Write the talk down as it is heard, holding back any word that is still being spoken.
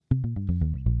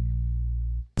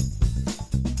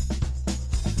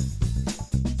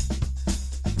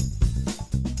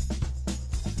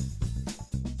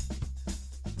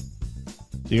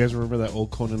Do you guys remember that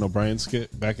old Conan O'Brien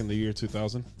skit back in the year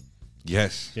 2000?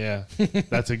 Yes. Yeah,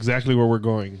 that's exactly where we're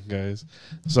going, guys.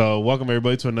 So welcome,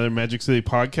 everybody, to another Magic City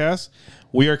podcast.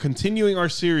 We are continuing our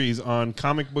series on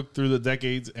comic book through the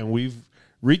decades, and we've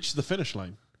reached the finish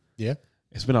line. Yeah.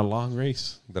 It's been a long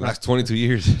race. The last 22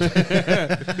 years.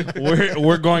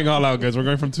 We're going all out, guys. We're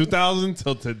going from 2000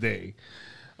 till today.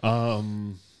 I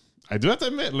do have to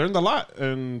admit, learned a lot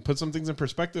and put some things in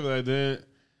perspective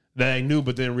that I knew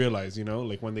but didn't realize,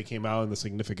 like when they came out and the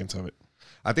significance of it.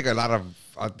 I think a lot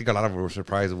of them were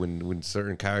surprised when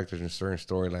certain characters and certain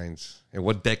storylines and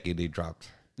what decade they dropped.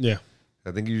 Yeah.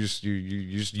 I think you just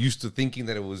used to thinking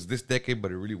that it was this decade,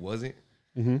 but it really wasn't.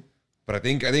 Mm-hmm. But I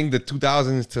think the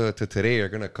 2000s to today are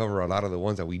gonna cover a lot of the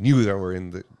ones that we knew that were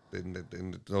in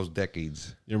those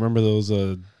decades. You remember those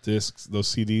discs,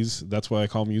 those CDs? That's what I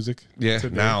call music. Yeah,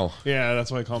 today? now. Yeah, that's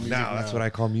what I call music. Now that's what I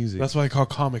call music. That's what I call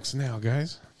comics now,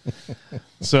 guys.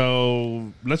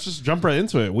 So let's just jump right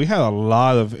into it. We had a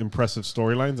lot of impressive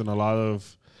storylines and a lot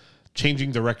of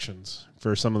changing directions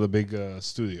for some of the big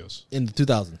studios In the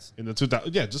 2000s. in the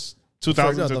 2000s. Yeah, just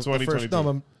 2000s to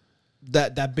 2022.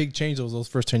 That big change was those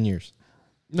first 10 years.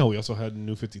 No, we also had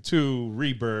New 52,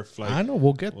 Rebirth. I know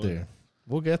we'll get there.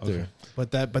 We'll get there.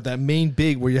 But that main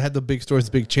big where you had the big stories,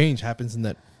 the big change happens in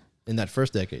that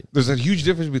first decade. There's a huge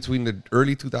difference between the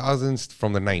early 2000s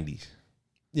from the 90s.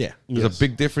 Yeah, There's a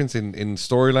big difference in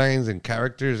storylines and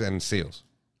characters and sales.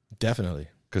 definitely.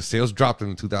 Because sales dropped in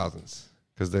the 2000s.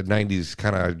 Because the 90s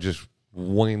kind of just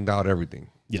waned out everything.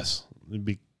 Yes,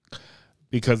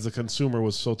 because the consumer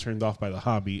was so turned off by the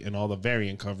hobby and all the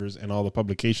variant covers and all the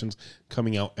publications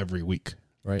coming out every week.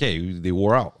 Right. Okay, they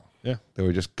wore out. Yeah. They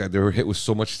were hit with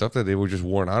so much stuff that they were just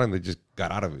worn out and they just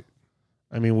got out of it.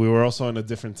 I mean, we were also in a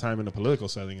different time in the political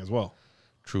setting as well.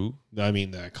 True. I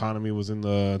mean, the economy was in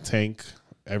the tank,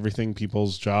 everything,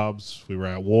 people's jobs. We were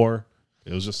at war.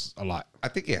 It was just a lot. I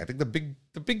think the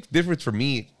big difference for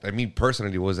me,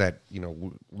 personally, was that,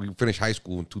 we finished high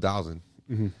school in 2000.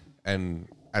 Mm-hmm. And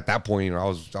at that point,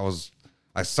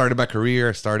 I started my career,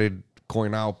 I started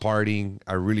going out partying.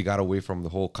 I really got away from the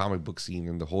whole comic book scene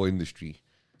and the whole industry.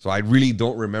 So I really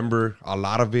don't remember a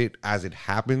lot of it as it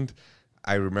happened.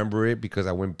 I remember it because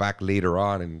I went back later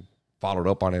on and followed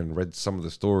up on it and read some of the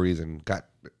stories and got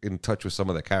in touch with some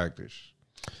of the characters.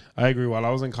 I agree. While I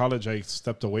was in college, I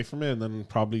stepped away from it, and then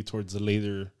probably towards the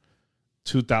later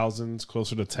 2000s,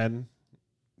 closer to 10,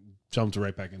 jumped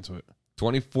right back into it.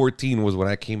 2014 was when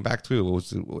I came back to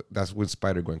it. That's when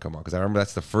Spider-Gwen come out, because I remember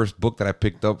that's the first book that I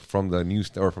picked up from the news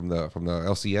or from the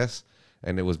LCS,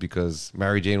 and it was because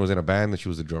Mary Jane was in a band and she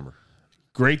was the drummer.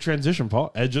 Great transition,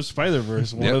 Paul. Edge of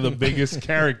Spider-Verse, one of the biggest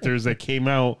characters that came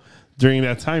out during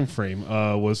that time frame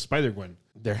was Spider-Gwen.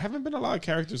 There haven't been a lot of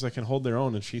characters that can hold their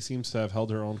own, and she seems to have held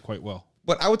her own quite well.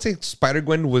 But I would say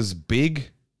Spider-Gwen was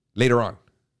big later on.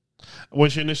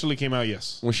 When she initially came out,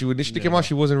 yes. When she initially came out,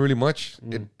 she wasn't really much.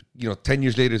 10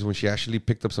 years later is when she actually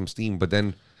picked up some steam. But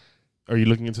then, are you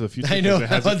looking into the future? I know. It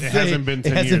hasn't been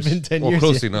 10 years. It hasn't been 10 years.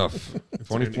 close yet. enough.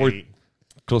 24,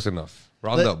 close enough.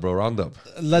 Round up, bro. Round up.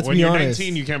 Let's When be you're honest.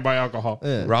 19, you can't buy alcohol.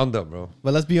 Yeah. Round up, bro.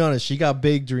 But let's be honest. She got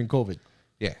big during COVID.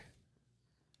 Yeah.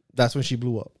 That's when she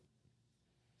blew up.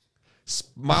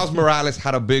 Miles Morales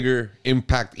had a bigger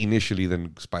impact initially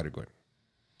than Spider-Gwen.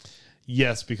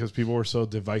 Yes, because people were so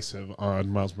divisive on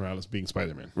Miles Morales being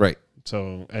Spider-Man. Right.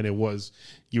 So, and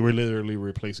you were literally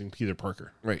replacing Peter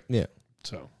Parker. Right. Yeah.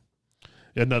 So,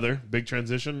 another big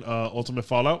transition. Ultimate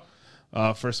Fallout.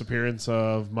 First appearance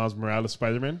of Miles Morales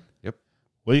Spider-Man. Yep.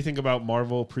 What do you think about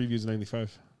Marvel Previews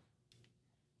 95?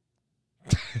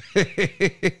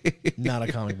 Not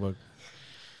a comic book.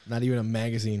 Not even a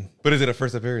magazine. But is it a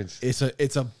first appearance?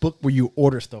 It's a book where you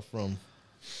order stuff from.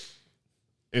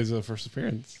 Is a first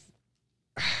appearance.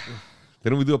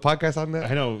 Didn't we do a podcast on that?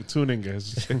 I know. Tune in,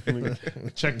 guys.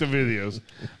 Check the videos.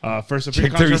 First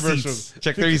Check appearance. the Controversial. receipts.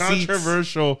 Check the receipts.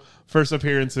 Controversial first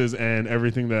appearances and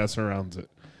everything that surrounds it.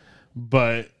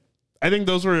 But I think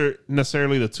those were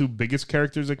necessarily the two biggest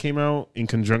characters that came out in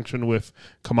conjunction with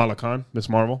Kamala Khan, Miss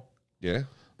Marvel. Yeah.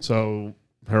 So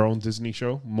her own Disney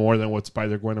show, more than what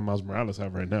Spider-Gwen and Miles Morales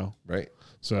have right now. Right.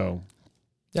 So,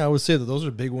 Yeah, I would say that those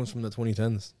are big ones from the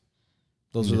 2010s.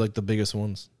 Those are like the biggest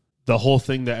ones. the whole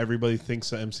thing that everybody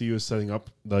thinks the MCU is setting up,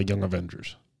 the Young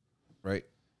Avengers. Right.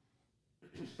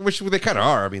 Which they kind of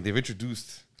are. I mean, they've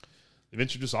introduced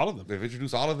all of them. They've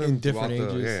introduced all of them In different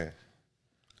ages. Yeah.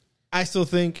 I still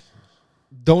think,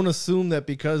 don't assume that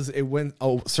because it went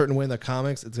a certain way in the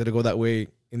comics, it's going to go that way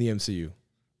in the MCU.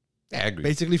 Yeah, I agree.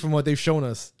 Basically, from what they've shown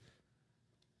us,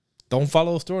 don't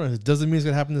follow a story. It doesn't mean it's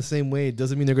going to happen the same way. It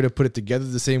doesn't mean they're going to put it together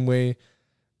the same way.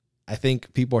 I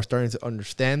think people are starting to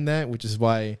understand that, which is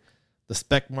why The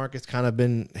spec market's kind of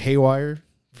been haywire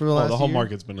for the last The whole year.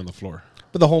 market's been on the floor.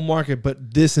 But the whole market,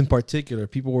 but this in particular,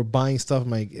 people were buying stuff. I'm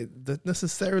like, it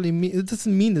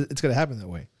doesn't mean that it's going to happen that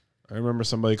way. I remember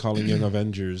somebody calling Young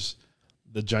Avengers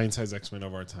the giant size X-Men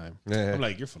of our time. Yeah. I'm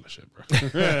like, you're full of shit, bro.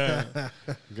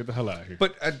 Get the hell out of here.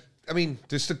 But I mean,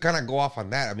 just to kind of go off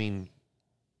on that, I mean,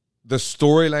 the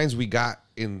storylines we got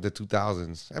in the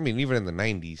 2000s. I mean, even in the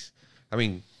 90s. I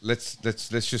mean, let's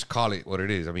just call it what it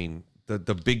is. I mean,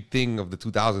 the big thing of the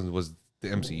 2000s was the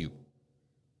MCU.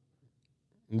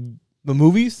 The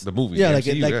movies, The movies, yeah, the like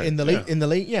MCU, yeah. in the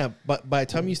late, yeah. But by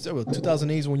the time you start with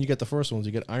 2008 is when you get the first ones,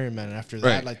 you get Iron Man, and after that,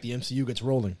 Right. like the MCU gets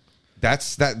rolling.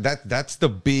 That's the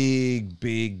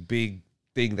big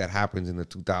thing that happens in the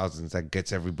 2000s that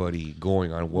gets everybody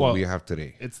going on what Well, we have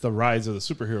today. It's the rise of the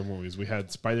superhero movies. We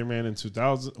had Spider-Man in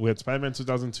 2000. We had Spider-Man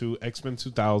 2002, X-Men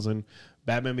 2000,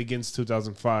 Batman Begins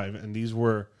 2005, and these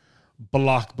were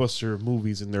blockbuster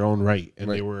movies in their own right, and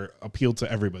they Right. were appealed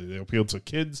to everybody. They appealed to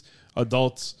kids,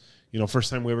 adults. You know,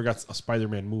 first time we ever got a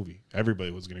Spider-Man movie,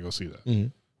 everybody was going to go see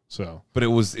that. So, But it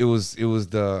was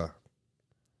the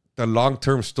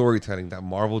long-term storytelling that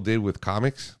Marvel did with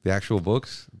comics, the actual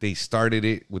books. They started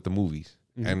it with the movies,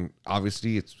 and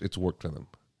obviously it's worked for them.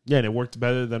 yeah, and it worked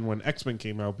better than when X-Men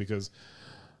came out because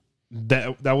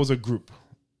that was a group.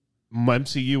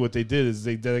 MCU, what they did is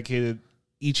they dedicated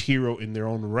each hero in their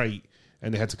own right,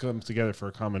 and they had to come together for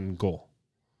a common goal.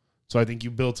 So I think you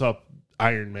built up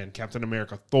Iron Man, Captain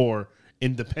America, Thor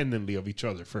independently of each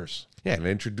other first. Yeah, and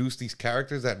introduced these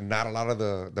characters that not a lot of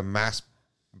the mass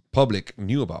public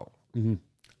knew about.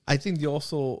 I think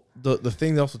the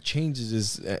thing that also changes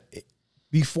is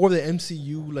before the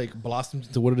MCU like blossomed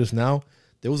into what it is now,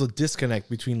 there was a disconnect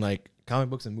between like comic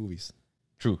books and movies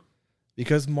True.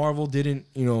 because Marvel didn't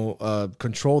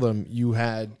control them. You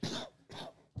had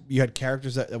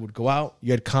characters that would go out.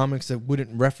 You had comics that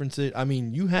wouldn't reference it. I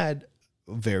mean, you had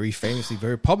very famously,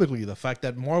 very publicly, the fact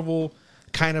that Marvel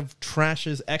kind of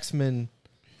trashes X-Men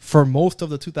for most of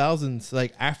the 2000s.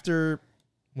 Like after,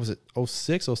 was it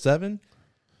 06, 07?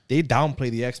 They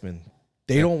downplay the X-Men.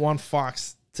 They don't want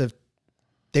Fox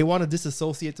they want to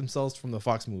disassociate themselves from the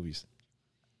Fox movies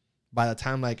by the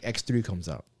time like X3 comes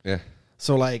out. Yeah.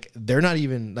 So like they're not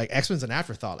even like X-Men's an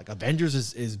afterthought. Like Avengers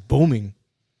is booming.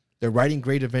 They're writing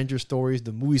great Avengers stories.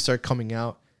 The movies start coming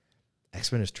out.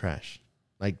 X-Men is trash.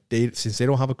 Like since they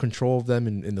don't have a control of them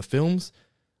in the films,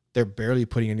 they're barely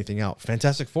putting anything out.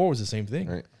 Fantastic Four was the same thing.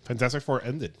 Right. Fantastic Four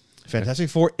ended. Fantastic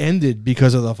Four ended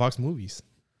because of the Fox movies.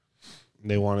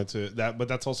 They wanted to but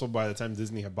that's also by the time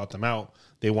Disney had bought them out,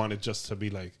 they wanted just to be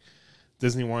like,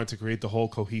 Disney wanted to create the whole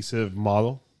cohesive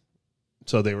model.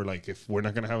 So they were like, if we're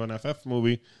not going to have an FF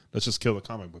movie, let's just kill the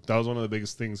comic book. That was one of the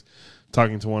biggest things,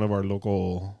 talking to one of our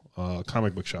local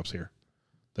comic book shops here,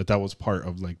 that was part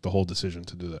of like the whole decision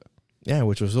to do that. Yeah,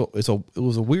 which was it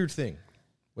was a weird thing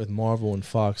with Marvel and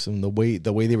Fox and the way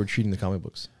they were treating the comic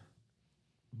books.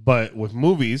 But with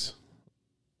movies,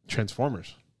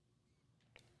 Transformers.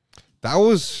 That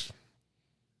was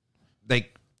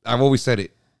like I've always said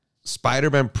it.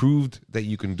 Spider-Man proved that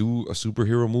you can do a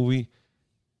superhero movie.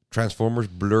 Transformers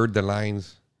blurred the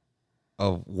lines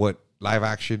of what live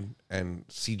action and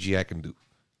CGI can do.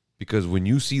 Because when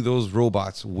you see those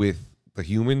robots with the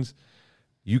humans,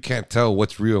 you can't tell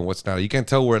what's real and what's not. You can't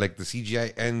tell where like the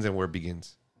CGI ends and where it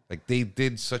begins. Like they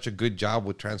did such a good job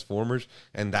with Transformers,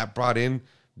 and that brought in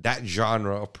that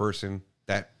genre of person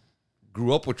that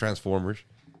grew up with Transformers,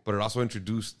 but it also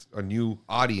introduced a new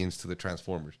audience to the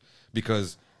Transformers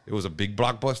because it was a big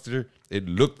blockbuster. It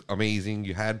looked amazing.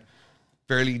 You had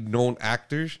fairly known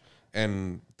actors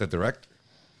and the director.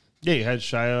 Yeah, you had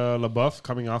Shia LaBeouf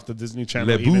coming off the Disney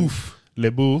Channel.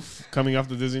 LaBeouf coming off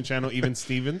the Disney Channel, even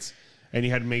Stevens. And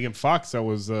you had Megan Fox that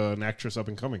was an actress up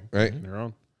and coming. Right. In their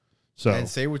own. So And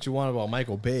say what you want about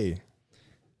Michael Bay.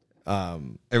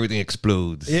 Everything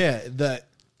explodes. Yeah,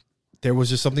 there was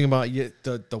just something about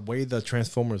the way the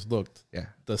Transformers looked. Yeah.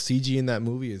 The CG in that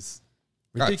movie is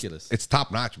ridiculous. It's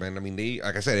top notch, man. I mean, they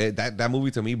like I said, that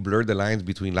movie to me blurred the lines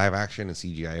between live action and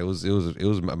CGI. It was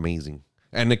amazing,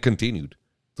 and it continued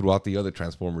throughout the other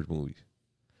Transformers movies.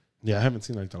 yeah, I haven't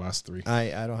seen like the last three.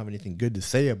 I don't have anything good to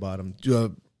say about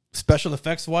them. Special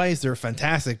effects wise, they're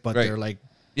fantastic, but Right. they're like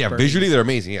Visually they're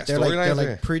amazing. Yeah, they're storylines,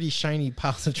 like pretty shiny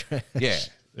piles of trash. yeah.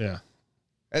 Yeah.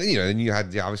 And then you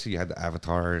had obviously you had the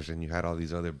Avatars and you had all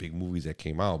these other big movies that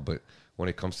came out, but when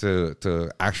it comes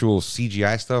to actual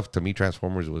CGI stuff, to me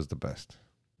Transformers was the best.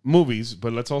 Movies,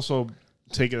 but let's also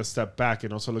take it a step back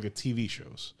and also look at TV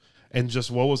shows and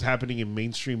just what was happening in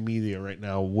mainstream media right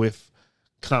now with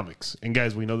comics. And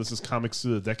guys, we know this is comics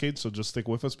through the decade, so just stick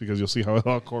with us because you'll see how it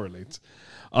all correlates.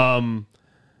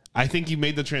 I think you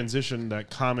made the transition that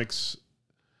comics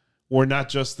were not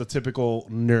just the typical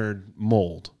nerd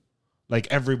mold. Like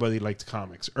everybody liked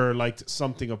comics or liked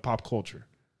something of pop culture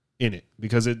in it,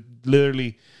 because it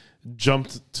literally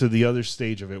jumped to the other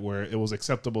stage of it where it was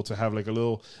acceptable to have like a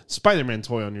little Spider-Man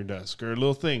toy on your desk or a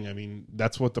little thing. I mean,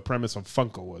 that's what the premise of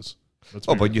Funko was.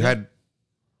 But you had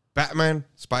Batman,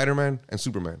 Spider-Man, and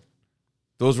Superman.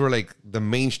 Those were like the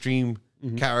mainstream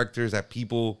characters that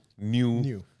people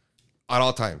knew at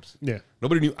all times. Yeah.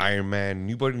 Nobody knew Iron Man.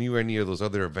 Nobody knew any of those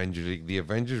other Avengers. Like, the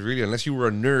Avengers, really, unless you were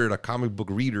a nerd, a comic book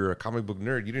reader, a comic book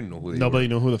nerd, you didn't know who they were. Nobody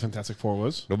knew who the Fantastic Four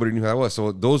was. Nobody knew who that was.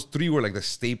 So those three were like the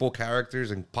staple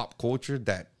characters in pop culture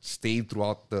that stayed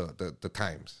throughout the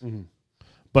times. Mm-hmm.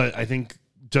 But I think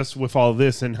just with all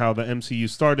this and how the MCU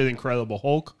started, Incredible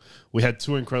Hulk, we had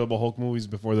 2 Incredible Hulk movies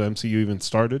before the MCU even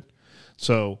started.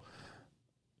 So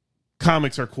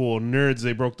comics are cool. Nerds,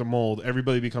 they broke the mold.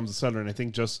 Everybody becomes a seller. And I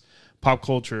think just pop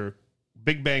culture,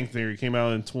 Big Bang Theory came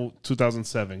out in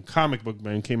 2007. Comic Book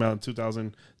Man came out in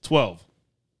 2012.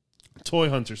 Toy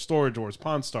Hunter, Storage Wars,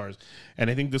 Pawn Stars. And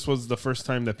I think this was the first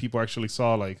time that people actually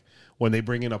saw, like, when they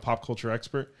bring in a pop culture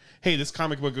expert, hey, this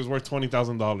comic book is worth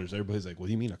 $20,000. Everybody's like, what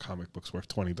do you mean a comic book's worth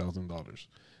 $20,000?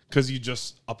 Because you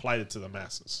just applied it to the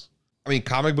masses. I mean,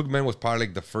 Comic Book Man was probably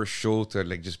like the first show to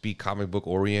like just be comic book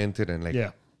oriented and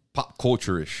like pop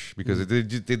culture-ish, because they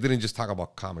didn't just talk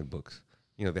about comic books.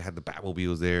 You know, they had the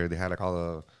Batmobiles there. They had like all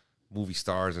the movie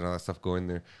stars and all that stuff going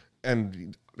there.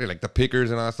 And they're like the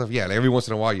pickers and all that stuff. Yeah, like every once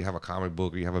in a while you have a comic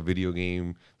book or you have a video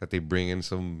game that they bring in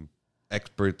some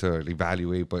expert to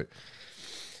evaluate. But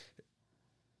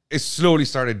it slowly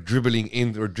started dribbling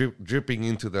in or dripping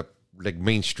into the like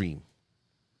mainstream.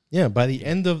 Yeah, by the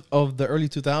end of the early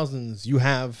 2000s, you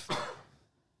have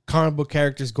comic book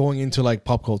characters going into like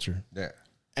pop culture. Yeah.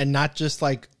 And not just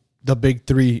like the big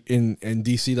 3 in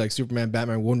DC, like Superman,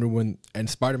 Batman, Wonder Woman, and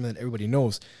Spider-Man that everybody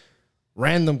knows.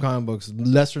 Random comic books,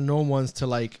 lesser known ones to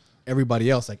like everybody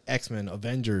else, like X-Men,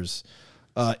 Avengers,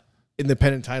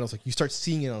 independent titles. Like you start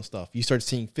seeing it on stuff. You start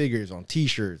seeing figures on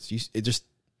T-shirts.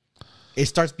 It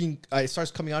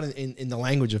starts coming out in the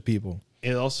language of people.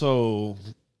 You also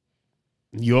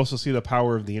see the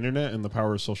power of the internet and the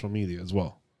power of social media as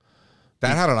well.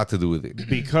 That had a lot to do with it.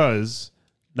 Because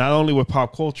not only with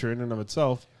pop culture in and of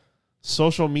itself,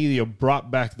 social media brought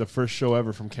back the first show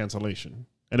ever from cancellation,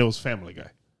 and it was Family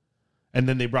Guy. And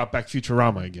then they brought back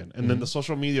Futurama again. And then the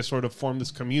social media sort of formed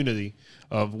this community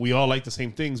of we all like the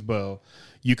same things, but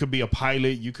you could be a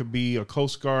pilot, you could be a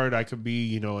Coast Guard, I could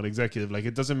be, an executive. Like,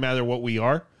 it doesn't matter what we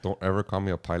are. Don't ever call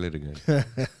me a pilot again.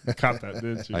 Caught that,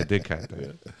 didn't you? I did catch that.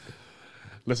 Yeah.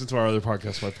 Listen to our other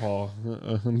podcast by Paul.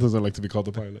 Doesn't like to be called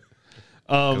the pilot.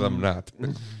 Because I'm not.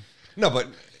 No, but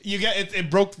you get it. It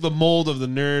broke the mold of the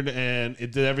nerd, and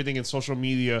it did everything in social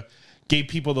media, gave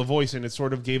people the voice, and it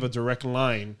sort of gave a direct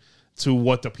line to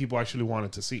what the people actually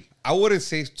wanted to see. I wouldn't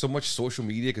say so much social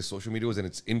media, because social media was in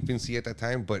its infancy at that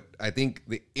time, but I think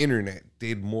the internet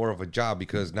did more of a job,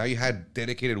 because now you had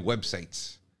dedicated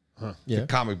websites to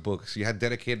comic books. You had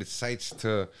dedicated sites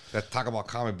that talk about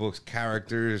comic books,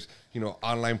 characters,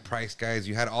 online price guides.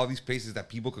 You had all these places that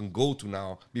people can go to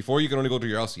now. Before, you could only go to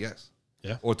your LCS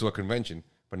or to a convention.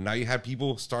 But now you have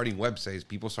people starting websites,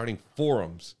 people starting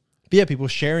forums. Yeah, people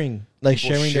sharing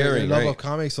their love right. of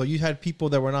comics. So you had people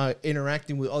that were not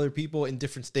interacting with other people in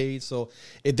different states. So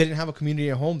it didn't have a community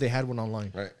at home. They had one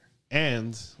online. Right.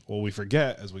 And what we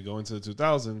forget as we go into the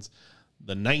 2000s,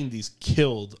 the 90s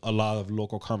killed a lot of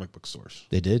local comic book stores.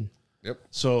 They did. Yep.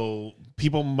 So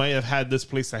people might have had this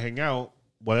place to hang out,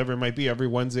 whatever it might be, every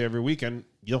Wednesday, every weekend.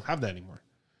 You don't have that anymore.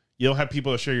 You don't have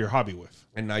people to share your hobby with.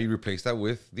 And now you replace that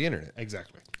with the internet.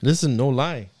 Exactly. This is no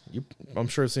lie. I'm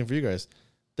sure it's the same for you guys.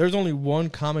 There's only one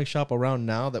comic shop around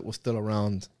now that was still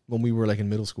around when we were like in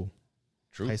middle school,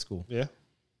 high school. Yeah.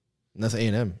 And that's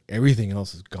A&M. Everything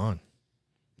else is gone.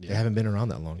 Yeah. They haven't been around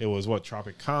that long. It was what?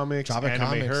 Tropic Comics,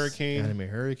 Anime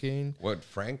Hurricane. What,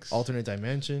 Frank's? Alternate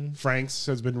Dimension. Frank's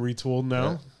has been retooled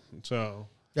now. Yeah. So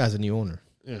yeah, as a new owner.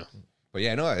 Yeah. But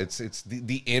yeah, no, it's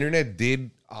the internet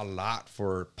did a lot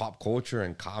for pop culture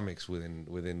and comics within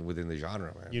the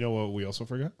genre, man. You know what we also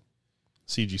forgot?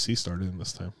 CGC started in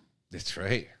this time. That's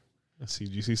right.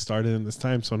 CGC started in this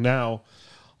time. So now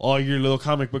all your little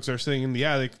comic books are sitting in the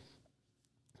attic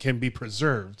can be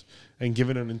preserved and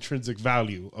given an intrinsic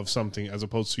value of something as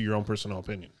opposed to your own personal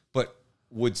opinion. But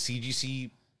would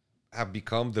CGC have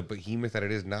become the behemoth that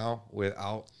it is now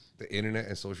without the internet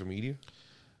and social media?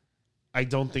 I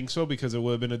don't think so, because it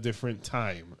would have been a different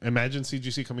time. Imagine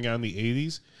CGC coming out in the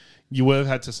 80s. You would have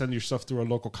had to send your stuff through a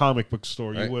local comic book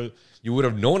store. Right. You would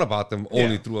have known about them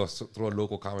only through a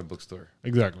local comic book store.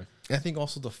 Exactly. I think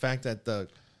also the fact that the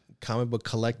comic book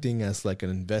collecting as like an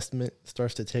investment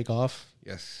starts to take off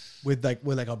Yes. with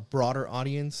like a broader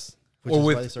audience, which Or is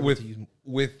why they started to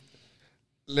use.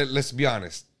 Let's be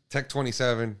honest. Tech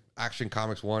 27, Action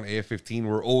Comics 1, AF-15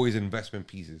 were always investment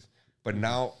pieces. But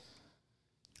now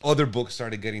other books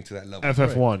started getting to that level.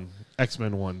 FF1,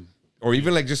 X-Men 1. Or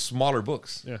even like just smaller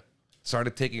books. Yeah.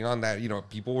 Started taking on that.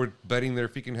 People were betting their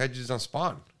freaking hedges on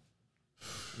Spawn.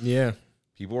 Yeah.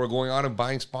 People were going out and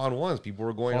buying Spawn 1s. People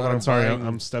were going Hold out on, and sorry. buying...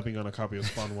 I'm stepping on a copy of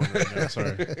Spawn 1 right now.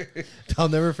 Sorry. I'll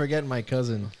never forget my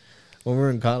cousin when we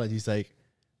were in college. He's like,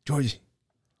 George,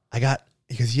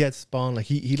 because he had Spawn. Like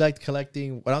he liked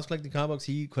collecting. When I was collecting comic books,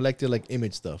 he collected like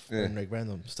image stuff and like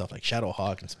random stuff like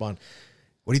Shadowhawk and Spawn.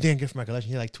 What do you think I get for my collection?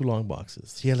 He had like 2 long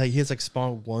boxes. He has like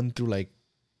Spawn 1 through like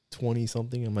 20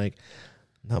 something. I'm like,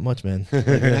 not much, man. Like,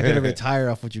 you're not gonna retire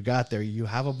off what you got there. You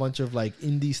have a bunch of like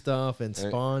indie stuff, and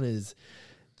Spawn is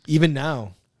even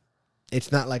now,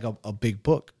 it's not like a big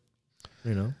book,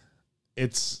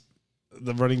 It's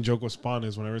the running joke with Spawn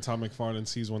is whenever Tom McFarlane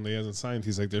sees one that he hasn't signed,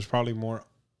 he's like, there's probably more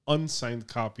unsigned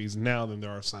copies now than there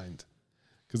are signed,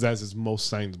 because that's his most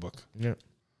signed book. Yeah,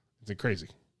 It's crazy.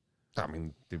 I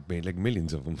mean, they've made like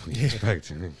millions of them.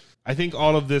 I think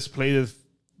all of this played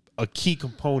a key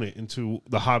component into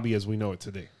the hobby as we know it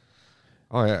today.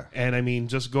 Oh, yeah. And I mean,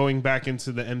 just going back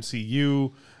into the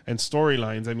MCU and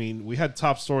storylines, I mean, we had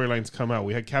top storylines come out.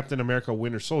 We had Captain America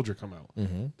Winter Soldier come out.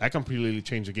 Mm-hmm. That completely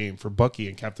changed the game for Bucky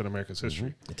and Captain America's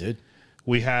history. it did.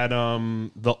 We had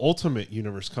the Ultimate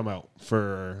Universe come out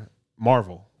for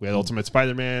Marvel. We had Ultimate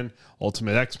Spider-Man,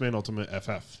 Ultimate X-Men, Ultimate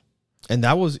FF. And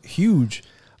that was huge.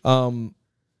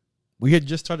 We had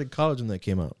just started college when that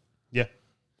came out. Yeah.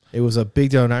 It was a big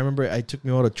deal. And I remember it took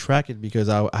me a while to track it because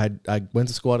I went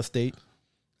to school out of state,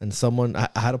 and I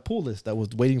had a pull list that was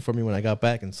waiting for me when I got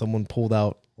back, and someone pulled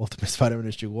out Ultimate Spider-Man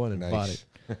issue 1 and bought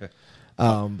it.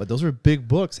 But those were big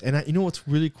books. And you know what's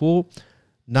really cool?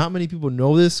 Not many people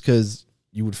know this because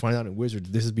you would find out in Wizards.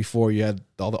 This is before you had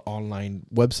all the online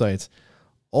websites.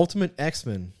 Ultimate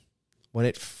X-Men, when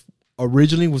it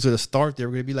originally was going to start, they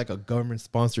were going to be like a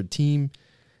government-sponsored team.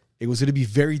 It was going to be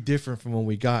very different from when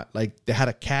we got. Like, they had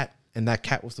a cat, and that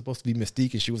cat was supposed to be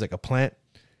Mystique, and she was like a plant.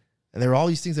 And there were all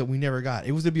these things that we never got.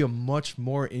 It was going to be a much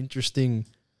more interesting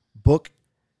book,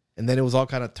 and then it was all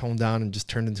kind of toned down and just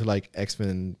turned into like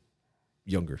X-Men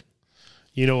younger.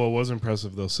 You know what was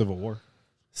impressive, though? Civil War.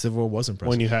 Civil War was impressive.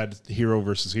 When you had hero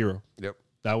versus hero. Yep.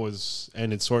 That was,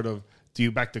 and it's sort of, do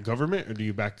you back the government or do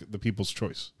you back the people's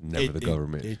choice? Never the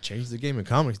government. It changed the game in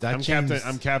comics. I'm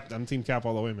Team Cap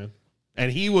all the way, man.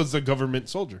 And he was a government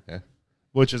soldier,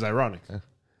 which is ironic. Yeah.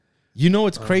 You know,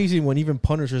 it's crazy when even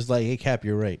Punisher's like, hey, Cap,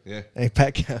 you're right. Yeah. And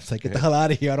Pat Cap's like, get the hell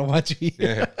out of here. I don't want you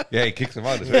here. Yeah, he kicks him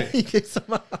out. That's right. He kicks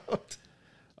him out.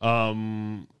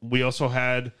 We also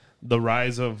had the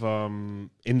rise of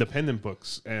independent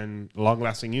books and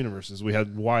long-lasting universes. We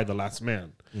had Y, The Last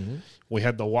Man. Mm-hmm. We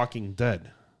had The Walking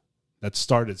Dead that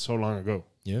started so long ago.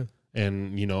 Yeah.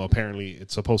 And, apparently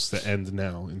it's supposed to end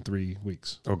now in 3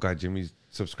 weeks. Oh, God, Jimmy's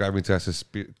subscribing to a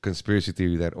conspiracy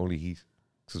theory that only he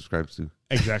subscribes to.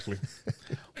 Exactly.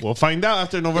 We'll find out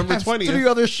after November 20th. 3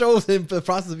 other shows in the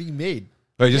process of being made.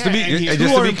 Right, just to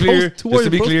be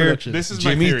clear, this is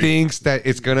Jimmy my theory. thinks that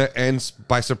it's gonna end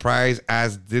by surprise,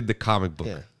 as did the comic book.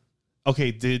 Yeah.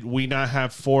 Okay, did we not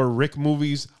have 4 Rick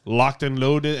movies locked and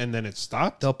loaded and then it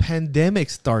stopped? The pandemic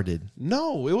started.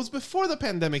 No, it was before the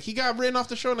pandemic. He got written off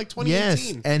the show in like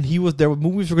 2018. Yes, and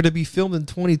movies were going to be filmed in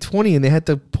 2020, and they had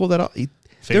to pull that off.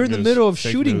 They're in the middle of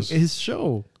shooting his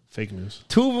show. Fake news.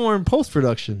 2 of them are in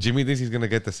post-production. Jimmy thinks he's gonna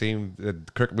get the same.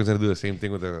 Kirkman's gonna do the same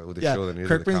thing with the show. Than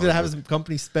Kirkman's gonna have his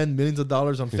company spend millions of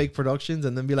dollars on fake productions,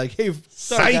 and then be like, "Hey,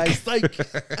 sorry guys, psych."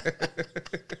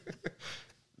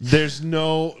 There's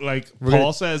no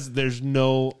Paul says. There's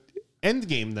no end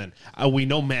game. Then we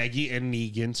know Maggie and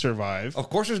Negan survive. Of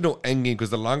course, there's no end game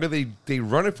because the longer they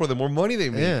run it for, the more money they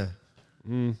make. Yeah.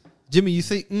 Jimmy, you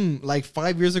say like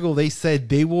 5 years ago they said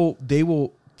they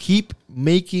will keep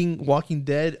making Walking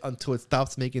Dead until it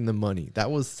stops making the money. That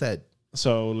was said.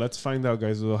 So let's find out,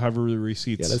 guys. We'll have the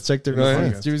receipts. Yeah, let's check their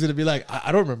receipts. Jimmy's gonna be like,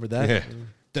 I don't remember that. Yeah.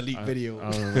 Delete video.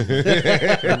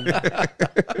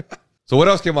 So what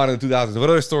else came out in the 2000s? What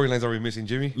other storylines are we missing,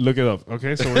 Jimmy? Look it up.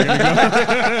 Okay, so we're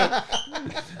gonna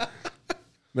go.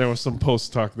 There was some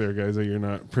post talk there, guys, that you're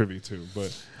not privy to,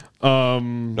 but.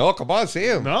 No, come on,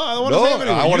 say him. No, I don't want to say him.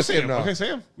 I want to say him now. Okay, say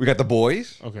him. We got The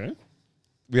Boys. Okay.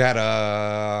 We had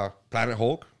Planet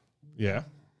Hulk. Yeah.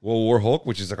 World War Hulk,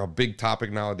 which is like a big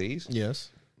topic nowadays. Yes.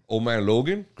 Old Man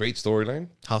Logan, great storyline.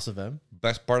 House of M.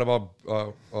 Best part about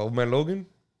Old Man Logan,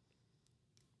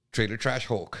 trailer trash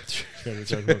Hulk. Trailer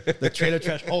Trash Hulk. The Trailer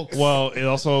Trash Hulk. Well, it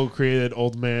also created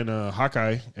Old Man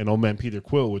Hawkeye and Old Man Peter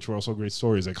Quill, which were also great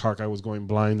stories. Like Hawkeye was going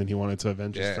blind and he wanted to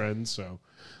avenge his friends. So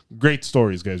great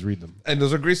stories, guys. Read them. And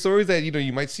those are great stories that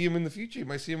you might see him in the future. You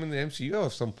might see him in the MCU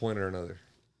at some point or another.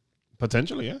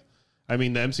 Potentially, yeah. I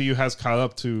mean, the MCU has caught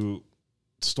up to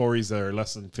stories that are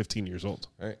less than 15 years old.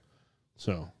 Right.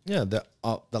 So Yeah,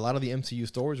 a lot of the MCU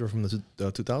stories were from the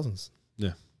 2000s.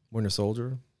 yeah. Winter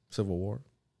Soldier, Civil War,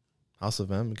 House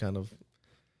of M kind of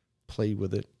played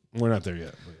with it. We're not there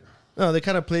yet. But No, they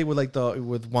kind of played with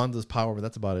with Wanda's power, but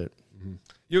that's about it.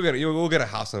 You'll get a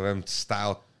House of M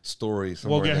style story.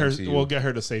 We'll get in her. the MCU. We'll get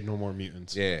her to say no more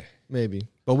mutants. Yeah. Maybe.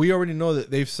 But we already know that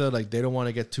they've said like they don't want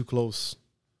to get too close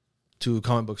to a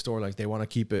comic book store. Like they want to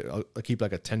keep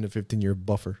like a 10 to 15 year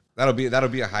buffer. That'll be a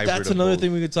hybrid. That's of another both.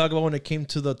 thing we could talk about when it came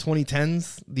to the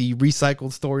 2010s, the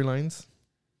recycled storylines.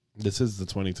 This is the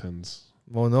 2010s.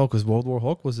 Well, no, because World War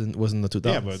Hulk was in the 2000s.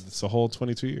 Yeah, but it's a whole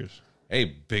 22 years. Hey,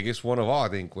 biggest one of all, I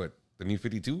think. What, the New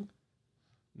 52?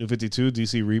 New 52,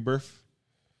 DC Rebirth.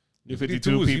 New 52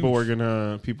 52 was people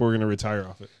huge. were gonna retire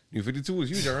off it. New 52 was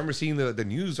huge. I remember seeing the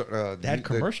news. They had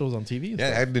commercials on TV. Yeah,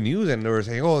 they had the news, and they were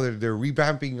saying, "Oh, they're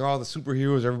revamping all the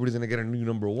superheroes. Everybody's gonna get a new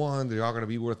number one. They're all gonna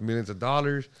be worth millions of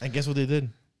dollars." And guess what they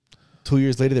did? 2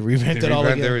 years later, they revamped They it all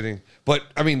revamped again. everything. But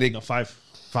I mean, No, five.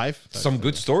 Five? some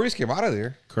good stories came out of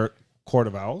there. Court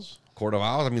of Owls. Court of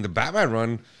Owls. I mean, the Batman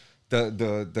run,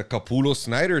 the Capullo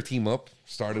Snyder team up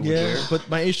started with Yeah, there. but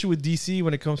my issue with DC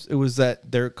when it was that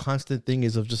their constant thing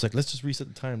is of just like, let's just reset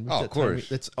the time. Oh, of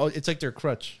course. It's like their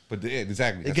crutch. But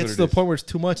exactly, It that's gets what to the is. point where it's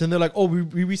too much, and they're like, "Oh, we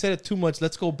reset it too much.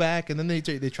 Let's go back." And then they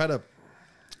try to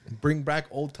bring back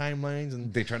old timelines,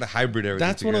 and They try to hybrid everything.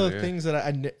 that's one of the together, things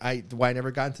that why I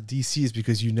never got into DC is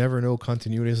because you never know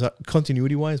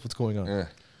continuity wise what's going on. Yeah.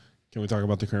 Can we talk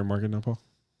about the current market now, Paul?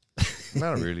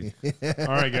 Not really. All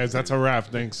right, guys, that's a wrap.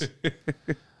 Thanks.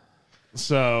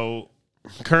 So,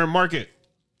 current market,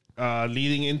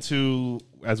 leading into,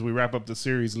 as we wrap up the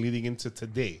series, leading into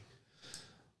today.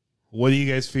 What do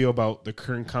you guys feel about the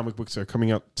current comic books that are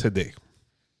coming out today?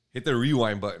 Hit the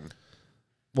rewind button.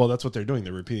 Well, that's what they're doing.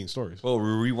 They're repeating stories. Well,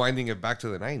 we're rewinding it back to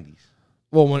the 90s.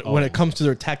 Well, when it comes to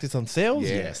their tactics on sales,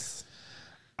 Yeah. yes.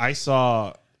 I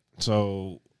saw,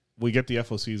 so we get the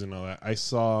FOCs and all that. I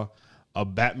saw a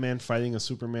Batman fighting a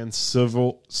Superman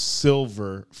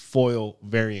silver foil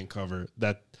variant cover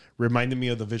that reminded me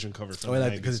of the Vision cover from Oh, the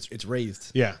like 90s. because it's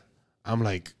raised. Yeah. I'm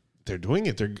like, they're doing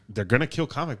it. They're going to kill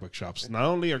comic book shops. Not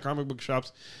only are comic book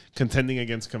shops contending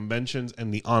against conventions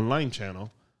and the online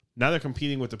channel, now they're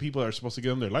competing with the people that are supposed to give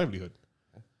them their livelihood.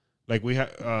 Like we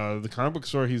have the comic book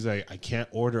store, he's like, I can't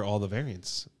order all the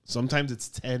variants. Sometimes it's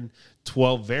 10,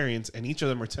 12 variants, and each of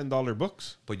them are $10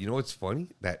 books. But you know what's funny?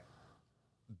 That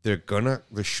they're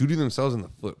shooting themselves in the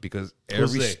foot because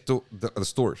Who's every they? the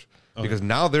stores, because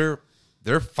now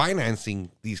they're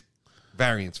financing these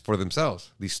variants for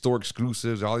themselves, these store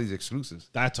exclusives, all these exclusives.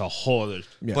 That's a whole other.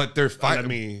 Yeah. But they're Let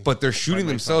me but they're shooting find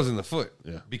my themselves in the foot.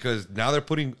 Yeah. Because now they're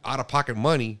putting out of pocket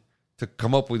money to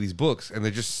come up with these books, and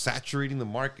they're just saturating the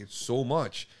market so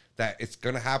much that it's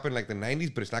gonna happen like the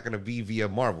 90s, but it's not gonna be via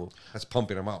Marvel. That's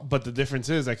pumping them out. But the difference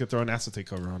is I could throw an acetate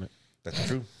cover on it. That's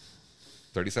true.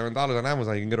 $37 on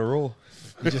Amazon, you can get a roll.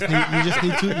 You just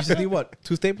need two. You just need what?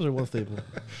 2 staples or 1 staple?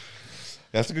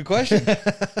 That's a good question.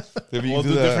 Maybe We'll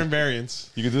do different variants.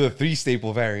 You can do the 3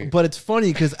 staple variant. But it's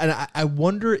funny because I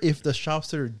wonder if the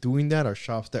shops that are doing that are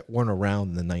shops that weren't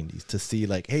around in the 90s to see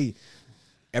like, hey,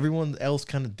 everyone else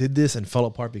kind of did this and fell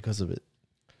apart because of it.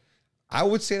 I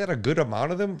would say that a good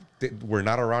amount of them were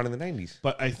not around in the 90s.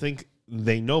 But I think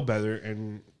they know better,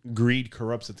 and greed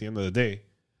corrupts at the end of the day,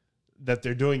 that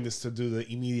they're doing this to do the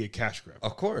immediate cash grab.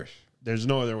 Of course. There's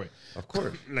no other way. Of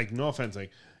course. Like, no offense.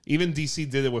 Like, even DC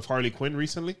did it with Harley Quinn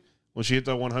recently. When she hit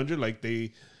the 100, like,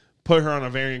 they put her on a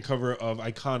variant cover of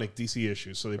iconic DC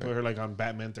issues. So they put her, like, on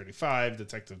Batman 35,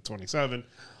 Detective 27,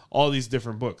 all these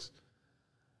different books.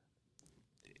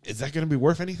 Is that going to be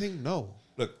worth anything? No.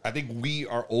 Look, I think we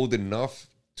are old enough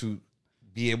to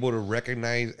be able to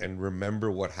recognize and remember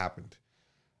what happened.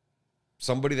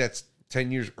 Somebody that's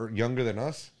 10 years or younger than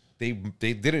us, they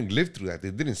didn't live through that.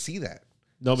 They didn't see that.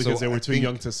 No, because So they were I too think-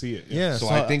 young to see it. Yeah. So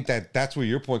I think that's where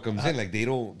your point comes in. Like they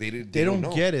don't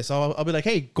know. get it. So I'll be like,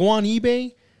 hey, go on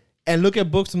eBay and look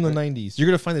at books from the 90s. You're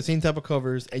going to find the same type of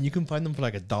covers, and you can find them for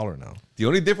like $1 now. The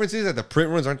only difference is that the print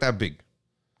runs aren't that big.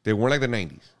 They weren't like the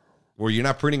 90s, where you're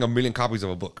not printing 1 million copies of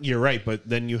a book. You're right, but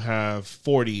then you have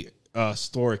 40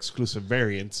 store exclusive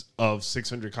variants of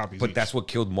 600 copies. But each. that's what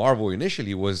killed Marvel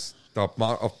initially was the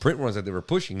amount of print runs that they were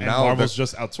pushing. And now Marvel's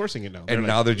just outsourcing it now. They're and like,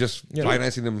 now they're just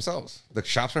financing themselves. The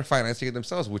shops are financing it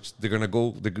themselves, which they're gonna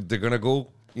go,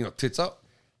 you know, tits up.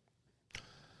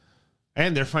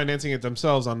 And they're financing it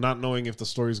themselves on not knowing if the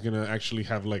story's going to actually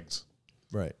have legs.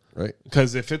 Right. Right.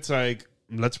 Because if it's like,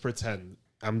 let's pretend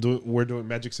we're doing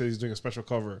Magic City's doing a special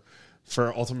cover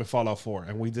for Ultimate Fallout 4,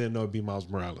 and we didn't know it'd be Miles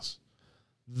Morales.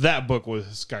 That book would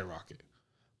skyrocket.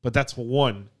 But that's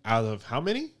one out of how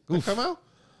many that come out?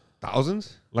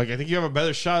 Thousands? Like, I think you have a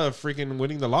better shot of freaking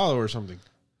winning the lotto or something.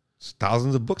 It's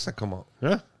thousands of books that come out.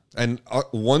 Yeah. And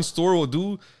one store will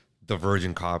do the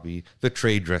virgin copy, the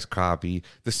trade dress copy,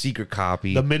 the secret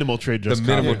copy, The minimal trade dress. the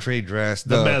minimal copy. trade dress,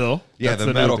 The metal. Yeah, That's the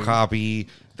another metal thing. copy,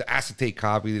 the acetate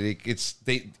copy.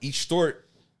 Each store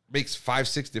makes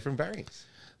 5-6 different variants.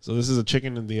 So this is a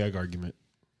chicken and the egg argument.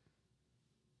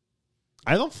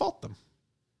 I don't fault them.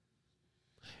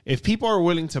 If people are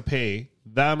willing to pay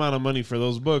that amount of money for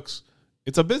those books,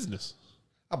 it's a business.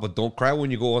 But don't cry when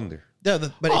you go under. Yeah,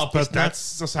 but That's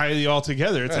society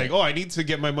altogether. It's Right. like, I need to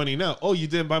get my money now. Oh, you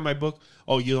didn't buy my book?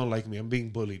 Oh, you don't like me. I'm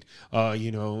being bullied.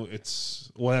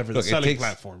 It's whatever, the selling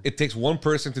platform. It takes one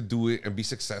person to do it and be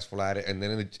successful at it, and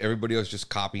then everybody else just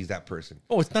copies that person.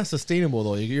 it's not sustainable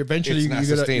though. You're eventually It's not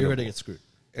you're sustainable. gonna get screwed.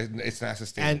 It's not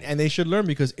sustainable. And they should learn,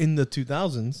 because in the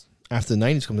 2000s, after the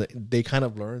 90s comes, they kind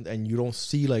of learned, and you don't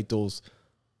see like those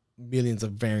millions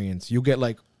of variants. You get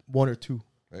like one or two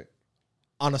Right.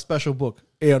 on a special book,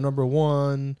 a number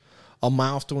one, a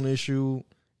milestone issue.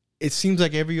 It seems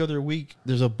like every other week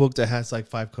there's a book that has like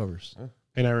 5 covers.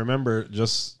 And I remember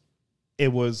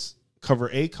it was cover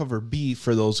A, cover B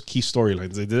for those key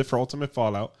storylines. They did it for Ultimate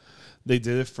Fallout. They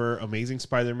did it for Amazing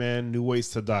Spider-Man, New Ways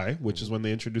to Die, which is when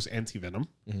they introduced Anti-Venom.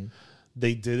 Mm-hmm.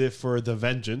 They did it for The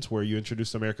Vengeance, where you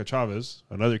introduced America Chavez,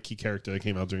 another key character that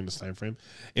came out during this time frame.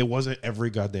 It wasn't every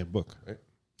goddamn book. Right.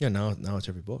 Yeah, now it's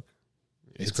every book.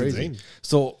 It's crazy. insane.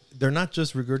 So they're not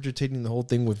just regurgitating the whole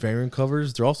thing with variant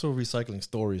covers; they're also recycling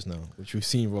stories now, which we've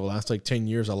seen for the last like 10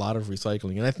 years. A lot of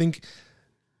recycling, and I think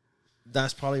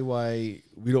that's probably why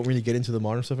we don't really get into the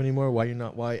modern stuff anymore.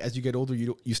 Why as you get older,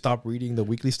 you stop reading the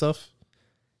weekly stuff.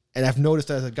 And I've noticed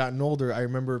as I've gotten older, I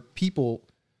remember people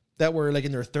that were like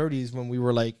in their 30s when we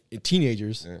were like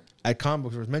teenagers at comic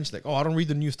books was mentioned like, I don't read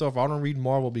the new stuff. I don't read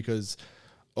Marvel because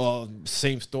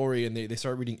same story, and they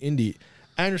start reading indie.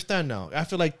 I understand now.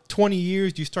 After like 20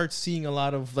 years, you start seeing a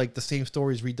lot of like the same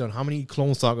stories redone. How many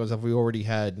Clone Sagas have we already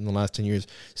had in the last 10 years?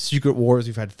 Secret Wars,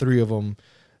 we've had 3 of them.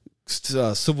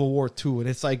 Civil War 2. And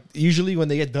it's like, usually when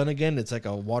they get done again, it's like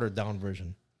a watered down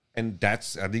version. And I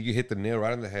think you hit the nail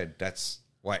right on the head. That's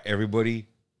why everybody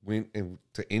went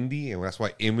to indie, and that's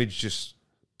why Image just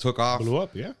took off. Blew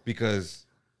up, yeah. Because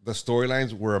the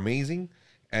storylines were amazing,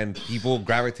 and people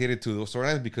gravitated to those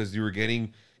storylines because you were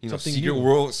getting, Something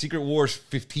Secret Wars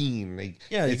 15. Like,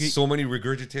 it's so many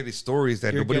regurgitated stories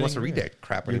that nobody wants to read that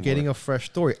crap anymore. You're getting a fresh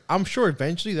story. I'm sure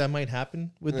eventually that might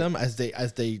happen with them as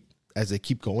they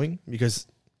keep going, because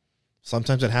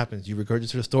sometimes it happens. You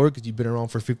regurgitate a story because you've been around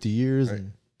for 50 years. Right.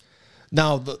 And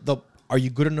now, are you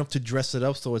good enough to dress it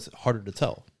up so it's harder to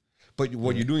tell? But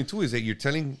what you're doing too is that you're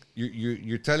telling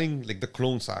like the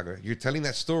Clone Saga. You're telling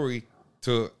that story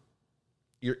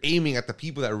you're aiming at the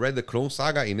people that read the Clone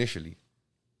Saga initially.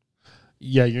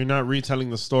 Yeah, you're not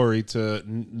retelling the story to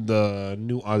the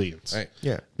new audience. Right.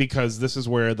 Yeah. Because this is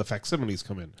where the facsimiles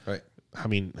come in. Right. I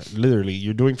mean, literally,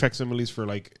 you're doing facsimiles for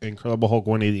like Incredible Hulk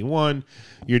 181.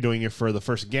 You're doing it for the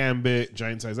first Gambit,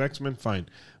 Giant Size X-Men, fine.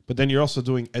 But then you're also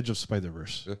doing Edge of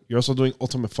Spider-Verse. Yeah. You're also doing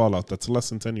Ultimate Fallout that's less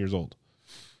than 10 years old.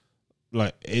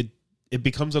 Like, it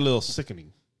becomes a little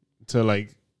sickening to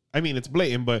like, I mean, it's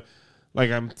blatant, but like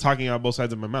I'm talking out both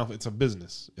sides of my mouth. It's a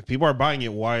business. If people are buying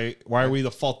it, why are we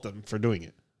to fault them for doing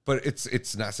it? But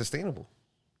it's not sustainable.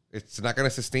 It's not going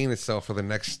to sustain itself for the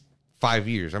next 5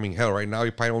 years. I mean, hell, right now,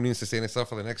 you probably only sustain itself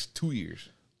for the next 2 years.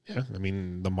 Yeah, I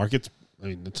mean,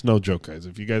 it's no joke, guys.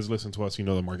 If you guys listen to us, you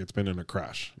know the market's been in a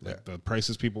crash. Like the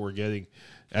prices people were getting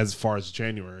as far as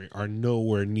January are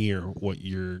nowhere near what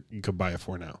you could buy it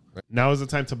for now. Right. Now is the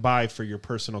time to buy for your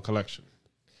personal collection.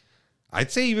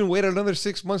 I'd say even wait another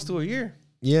 6 months to a year.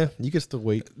 Yeah, you can still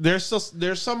wait. There's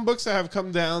some books that have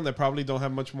come down that probably don't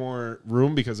have much more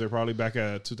room because they're probably back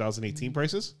at 2018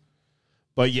 prices.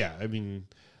 But yeah, I mean,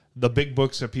 the big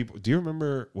books that people... Do you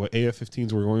remember what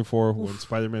AF-15s were going for when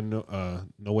Spider-Man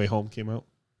No Way Home came out?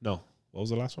 No. What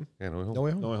was the last one? Yeah, No Way Home. No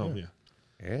Way Home. No Way Home, yeah.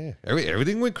 Yeah,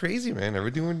 everything went crazy, man.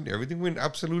 Everything went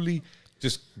absolutely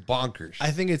just bonkers.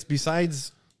 I think it's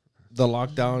besides the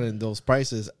lockdown and those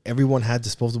prices, everyone had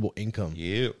disposable income.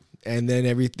 Yeah. And then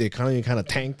the economy kind of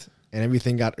tanked and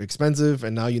everything got expensive,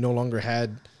 and now you no longer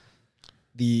had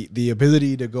the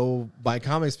ability to go buy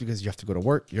comics because you have to go to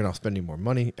work. You're now spending more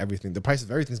money. The price of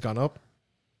everything's gone up.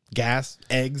 Gas,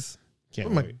 eggs.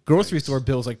 Can't My wait. grocery store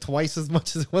bill's like twice as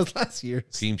much as it was last year.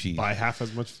 Cream cheese. Buy half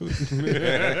as much food.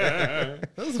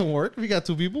 That doesn't work. We got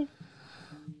 2 people.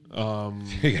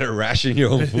 You gotta ration your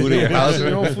own food in your house.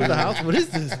 Your own food in the house. What is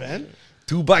this, man?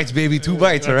 2 bites, baby. 2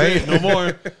 bites, all right? No more.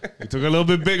 You took a little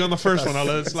bit big on the first one. I'll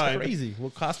let it That's slide. crazy. Will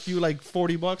cost you like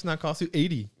 $40, not cost you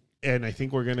 80. And I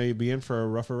think we're gonna be in for a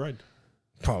rougher ride.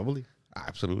 Probably.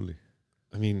 Absolutely.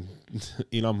 I mean,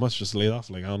 Elon Musk just laid off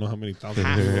like I don't know how many thousand.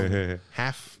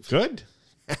 Half. Good.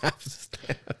 Half.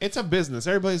 It's a business.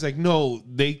 Everybody's like, no,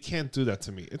 they can't do that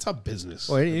to me. It's a business.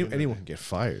 Well, anyone can get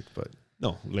fired, but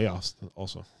No, layoffs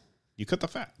also. You cut the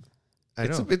fat. I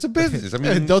know. It's a business. I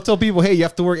mean, Don't tell people, hey, you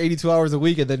have to work 82 hours a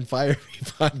week and then fire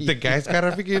everybody. the guy's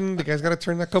gotta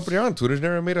turn that company on. Twitter's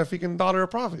never made a freaking dollar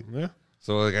of profit. Yeah.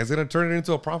 So the guy's gonna turn it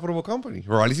into a profitable company.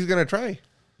 Or at least he's gonna try.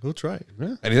 We'll try.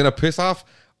 Yeah. And he's gonna piss off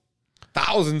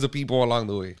thousands of people along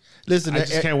the way. Listen, I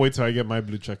just can't wait till I get my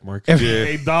blue check mark. Yeah.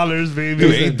 $8, baby.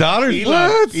 Dude, $8? Elon,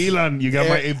 What? Elon, you got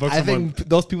my $8 I a think month.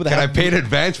 those people that Can I have pay in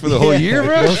advance for the whole year,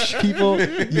 bro? Most people,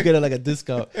 you get like a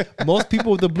discount. Most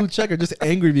people with the blue check are just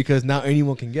angry because now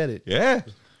anyone can get it. Yeah.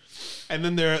 And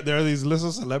then there are these list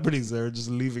of celebrities that are just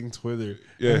leaving Twitter.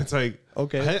 Yeah. And it's like,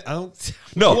 Okay. I don't.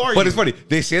 Who No, are but you? it's funny.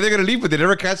 They say they're gonna leave, but they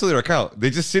never cancel their account. They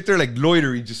just sit there like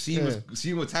loitering, just seeing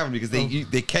what's happening because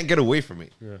they can't get away from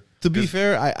it. Yeah, To be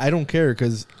fair, I don't care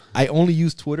because I only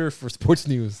use Twitter for sports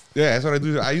news. that's what I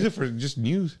do. I use it for just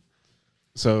news.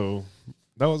 So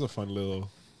that was a fun little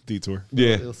detour.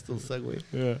 Yeah. It'll still segue.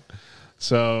 Yeah.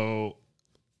 So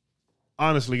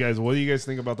honestly, guys, what do you guys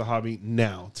think about the hobby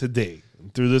now, today,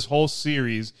 through this whole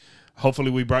series?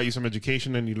 Hopefully we brought you some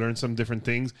education and you learned some different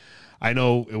things. I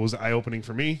know it was eye-opening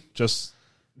for me, just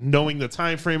knowing the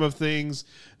time frame of things,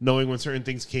 knowing when certain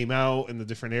things came out and the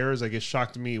different eras. Like, it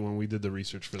shocked me when we did the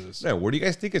research for this. Yeah, where do you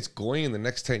guys think it's going in the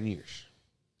next 10 years?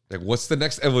 Like, what's the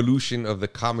next evolution of the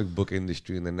comic book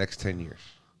industry in the next 10 years?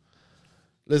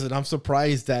 Listen, I'm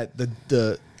surprised that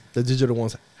the digital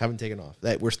ones haven't taken off.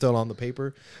 That we're still on the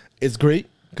paper. It's great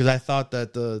because I thought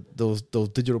that those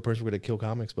digital prints were going to kill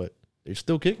comics, but they're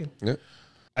still kicking. Yeah.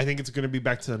 I think it's going to be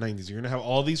back to the 90s. You're going to have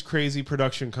all these crazy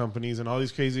production companies and all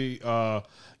these crazy,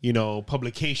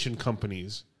 publication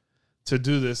companies to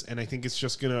do this. And I think it's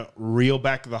just going to reel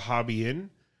back the hobby in.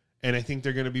 And I think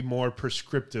they're going to be more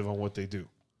prescriptive on what they do.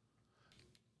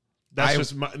 That's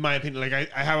just my opinion. Like,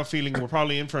 I have a feeling we're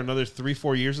probably in for another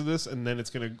 3-4 years of this. And then it's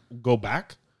going to go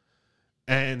back.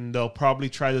 And they'll probably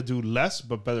try to do less,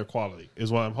 but better quality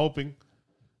is what I'm hoping.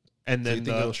 And Do then you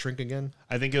think it'll shrink again?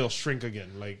 I think it'll shrink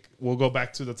again. Like, we'll go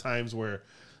back to the times where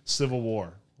Civil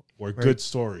War, where good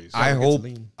stories. I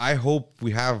lean. hope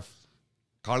we have,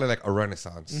 call it like a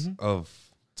renaissance of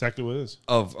Exactly what it is.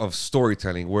 of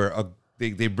storytelling where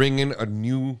they bring in a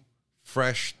new,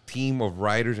 fresh team of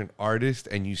writers and artists,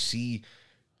 and you see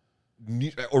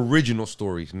original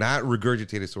stories, not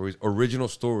regurgitated stories, original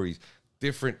stories,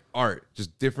 different art,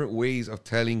 just different ways of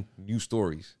telling new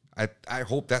stories. I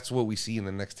hope that's what we see in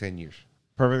the next 10 years.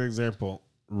 Perfect example.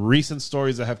 Recent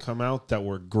stories that have come out that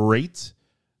were great.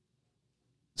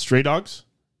 Stray Dogs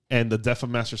and the Death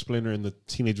of Master Splinter in the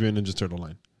Teenage Mutant Ninja Turtle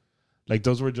line. Like,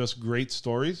 those were just great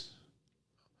stories.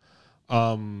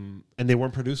 And they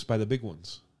weren't produced by the big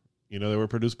ones. They were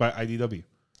produced by IDW.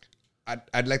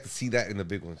 I'd like to see that in the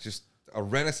big ones. Just a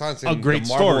renaissance in A great the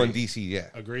Marvel story. and DC, yeah.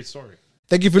 A great story.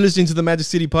 Thank you for listening to the Magic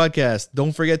City Podcast.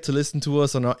 Don't forget to listen to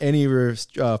us on any of your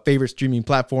favorite streaming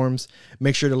platforms.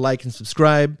 Make sure to like and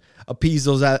subscribe. Appease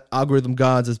those algorithm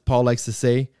gods, as Paul likes to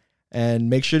say. And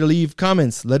make sure to leave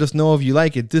comments. Let us know if you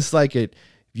like it, dislike it.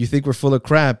 If you think we're full of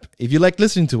crap. If you like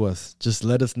listening to us, just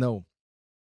let us know.